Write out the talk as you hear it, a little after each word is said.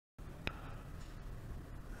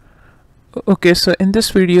Okay, so in this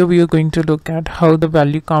video we are going to look at how the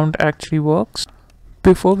value count actually works.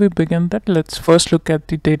 Before we begin that, let's first look at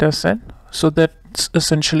the data set. So that's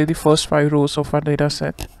essentially the first 5 rows of our data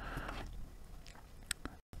set.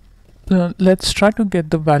 Let's try to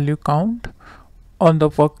get the value count on the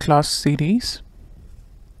work class series.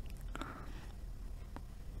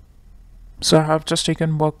 So I have just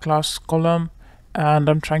taken work class column and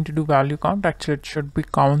I'm trying to do value count. Actually it should be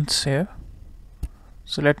counts here.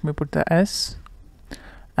 So let me put the S,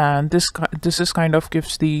 and this is kind of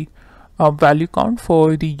gives the value count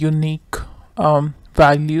for the unique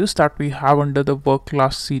values that we have under the work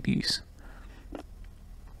class series.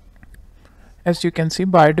 As you can see,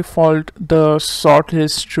 by default the sort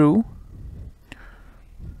is true.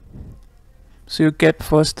 So you get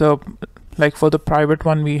first the, like for the private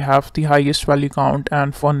one we have the highest value count,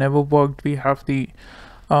 and for never worked we have the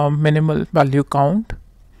minimal value count.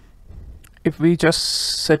 If we just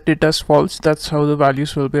set it as false, that's how the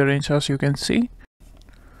values will be arranged, as you can see.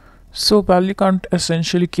 So value count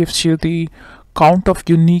essentially gives you the count of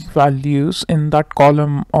unique values in that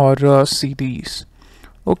column or series.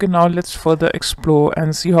 Okay, now let's further explore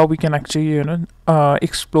and see how we can actually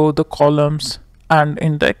explore the columns and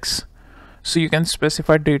index. So you can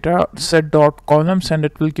specify data set dot columns and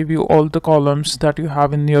it will give you all the columns that you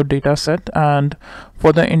have in your data set, and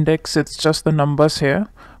for the index it's just the numbers here.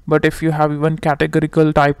 But if you have even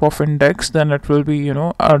categorical type of index, then it will be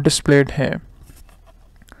displayed here.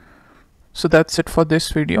 So that's it for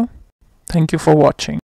this video. Thank you for watching.